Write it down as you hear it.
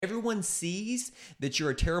Everyone sees that you're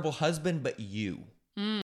a terrible husband, but you.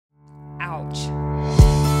 Ouch.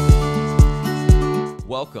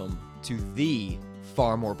 Welcome to the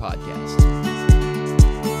Far More Podcast.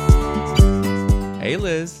 Hey,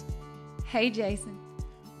 Liz. Hey, Jason.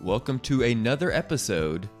 Welcome to another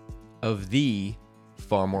episode of the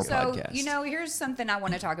Far More Podcast. So, here's something I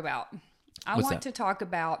want to talk about. What's that? To talk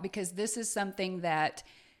about, because this is something that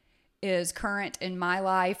is current in my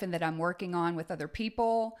life and that I'm working on with other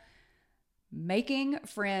people, making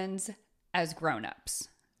friends as grown-ups.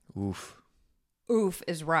 Oof. Oof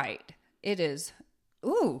is right. It is.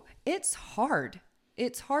 It's hard.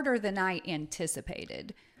 It's harder than I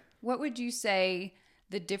anticipated. What would you say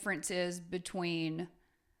the difference is between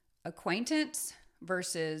acquaintance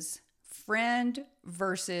versus friend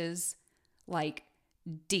versus like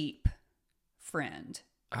deep friend?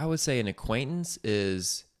 I would say an acquaintance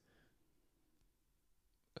is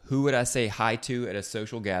who would I say hi to at a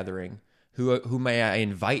social gathering? Who may I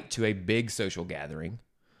invite to a big social gathering?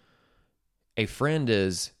 A friend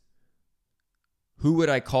is who would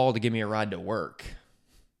I call to give me a ride to work?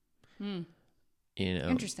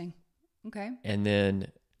 Interesting. Okay. And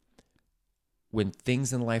then when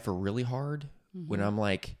things in life are really hard, when I'm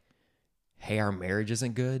like, hey, our marriage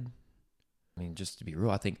isn't good. I mean, just to be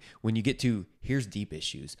real, I think when you get to here's deep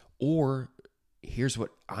issues, or here's what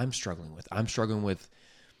I'm struggling with. I'm struggling with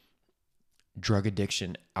drug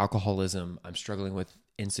addiction, alcoholism. I'm struggling with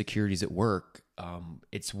insecurities at work.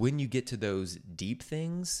 It's when you get to those deep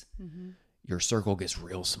things, your circle gets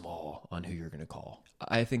real small on who you're going to call.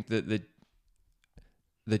 I think that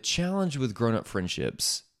the challenge with grown-up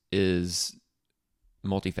friendships is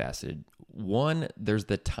multifaceted. One, there's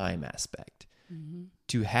the time aspect.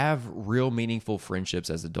 To have real meaningful friendships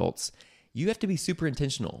as adults, you have to be super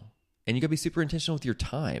intentional, and you got to be super intentional with your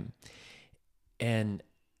time. And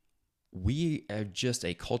we are just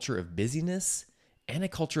a culture of busyness and a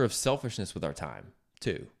culture of selfishness with our time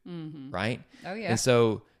too, right? Oh, yeah. And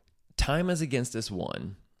so time is against us,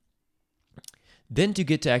 one. Then to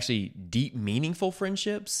get to actually deep, meaningful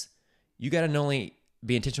friendships, you got to not only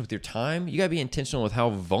be intentional with your time, you got to be intentional with how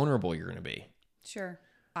vulnerable you're going to be. Sure.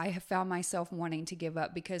 I have found myself wanting to give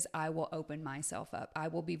up because I will open myself up. I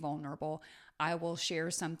will be vulnerable. I will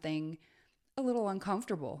share something a little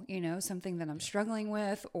uncomfortable, something that I'm struggling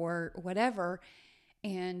with or whatever,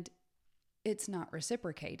 and it's not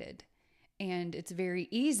reciprocated. And it's very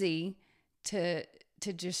easy to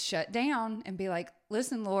just shut down and be like,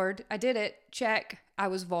 listen, Lord, I did it. Check. I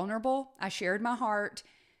was vulnerable. I shared my heart.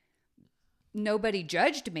 Nobody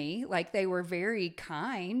judged me. Like, they were very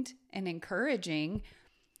kind and encouraging,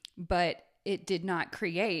 but it did not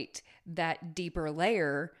create that deeper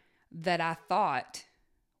layer that I thought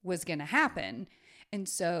was going to happen. And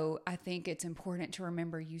so I think it's important to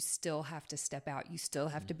remember you still have to step out. You still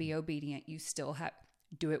have to be obedient. You still have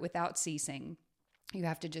do it without ceasing. You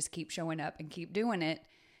have to just keep showing up and keep doing it,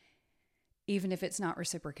 even if it's not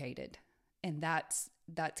reciprocated. And that's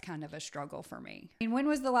kind of a struggle for me. I mean, when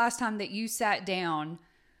was the last time that you sat down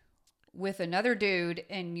with another dude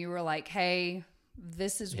and you were like, hey,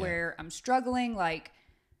 this is where I'm struggling? Like,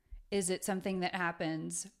 is it something that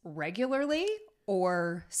happens regularly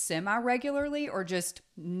or semi-regularly or just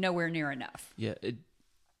nowhere near enough? Yeah,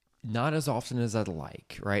 not as often as I'd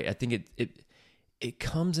like, right? I think it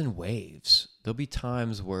comes in waves. There'll be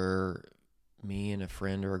times where me and a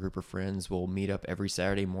friend or a group of friends will meet up every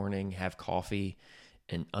Saturday morning, have coffee,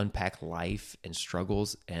 and unpack life and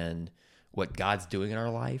struggles and what God's doing in our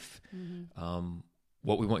life,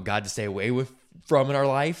 what we want God to stay away from in our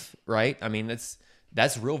life, right? I mean,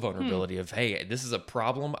 that's real vulnerability of, hey, this is a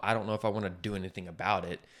problem. I don't know if I want to do anything about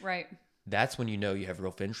it. Right. That's when you have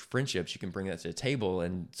real friendships. You can bring that to the table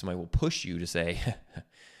and somebody will push you to say,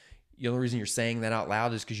 the only reason you're saying that out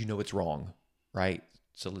loud is because you know it's wrong, right?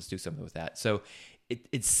 So let's do something with that. So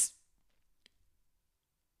it's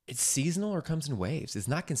seasonal or comes in waves. It's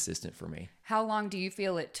not consistent for me. How long do you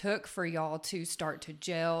feel it took for y'all to start to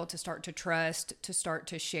gel, to start to trust, to start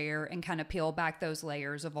to share and kind of peel back those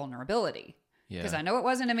layers of vulnerability? Yeah. Because I know it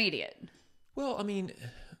wasn't immediate. Well, I mean,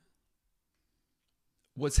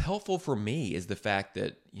 what's helpful for me is the fact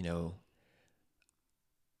that,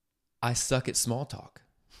 I suck at small talk,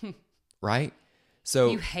 right?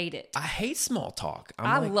 So you hate it. I hate small talk.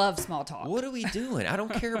 I love small talk. What are we doing? I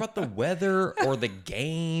don't care about the weather or the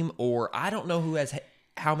game, or I don't know who has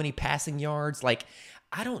how many passing yards. Like,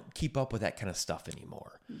 I don't keep up with that kind of stuff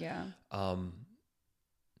anymore. Yeah.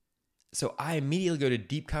 So I immediately go to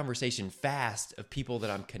deep conversation fast of people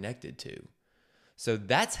that I'm connected to. So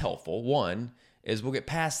that's helpful. One is we'll get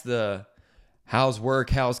past the how's work,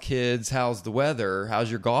 how's kids, how's the weather, how's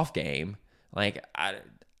your golf game. Like,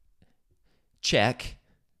 check.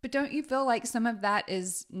 But don't you feel like some of that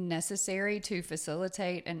is necessary to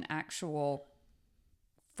facilitate an actual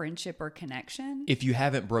friendship or connection? If you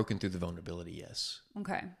haven't broken through the vulnerability, yes.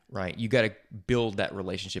 Okay. Right. You got to build that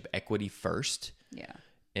relationship equity first. Yeah.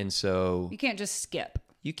 And so You can't just skip.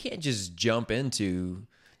 you can't just jump into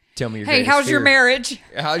tell me your Hey, greatest how's your fear. marriage?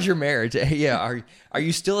 How's your marriage? Yeah. Are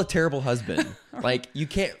you still a terrible husband? Like, you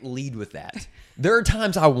can't lead with that. There are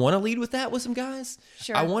times I want to lead with that with some guys.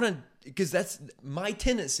 Sure. I want to, because that's my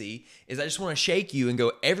tendency is I just want to shake you and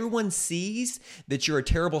go, everyone sees that you're a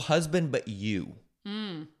terrible husband, but you.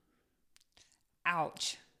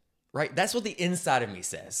 Ouch. Right? That's what the inside of me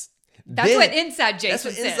says. That's Then- what inside Jason That's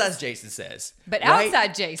what says. inside Jason says. But right?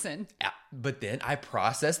 outside Jason. But then I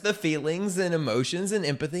process the feelings and emotions and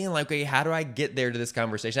empathy and like, okay, how do I get there to this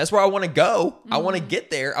conversation? That's where I want to go. I want to get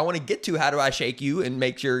there. I want to get to how do I shake you and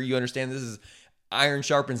make sure you understand this is iron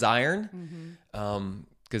sharpens iron.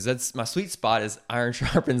 Because that's my sweet spot is iron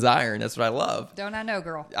sharpens iron. That's what I love. Don't I know,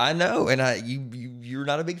 girl? I know, and you're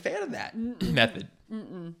not a big fan of that method.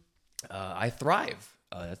 I thrive.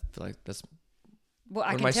 I feel like that's. Well, I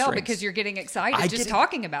One of can my tell strengths. because you're getting excited I just get-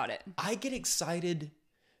 talking about it. I get excited.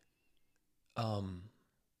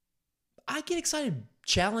 I get excited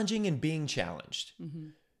challenging and being challenged.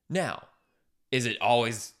 Now, is it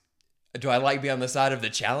always? Do I like being on the side of the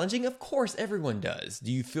challenging? Of course, everyone does.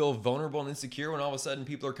 Do you feel vulnerable and insecure when all of a sudden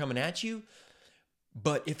people are coming at you?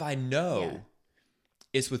 But if I know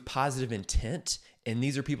it's with positive intent, and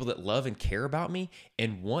these are people that love and care about me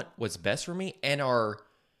and want what's best for me and are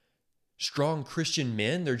strong Christian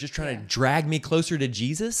men, they're just trying to drag me closer to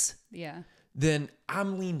Jesus, Yeah. then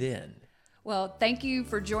I'm leaned in. Well, thank you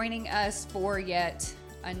for joining us for yet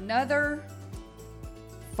another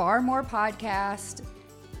Far More podcast.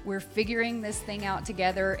 We're figuring this thing out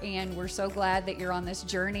together, and we're so glad that you're on this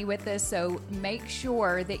journey with us. So make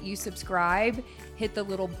sure that you subscribe, hit the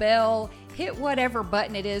little bell, hit whatever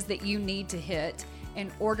button it is that you need to hit in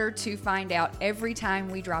order to find out every time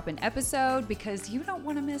we drop an episode, because you don't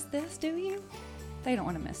want to miss this, do you? They don't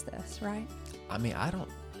want to miss this, right? I mean, I don't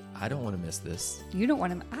want to miss this. You don't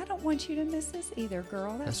want to. I don't want you to miss this either,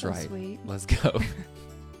 girl. That's so right. sweet. Let's go.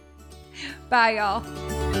 Bye,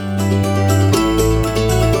 y'all.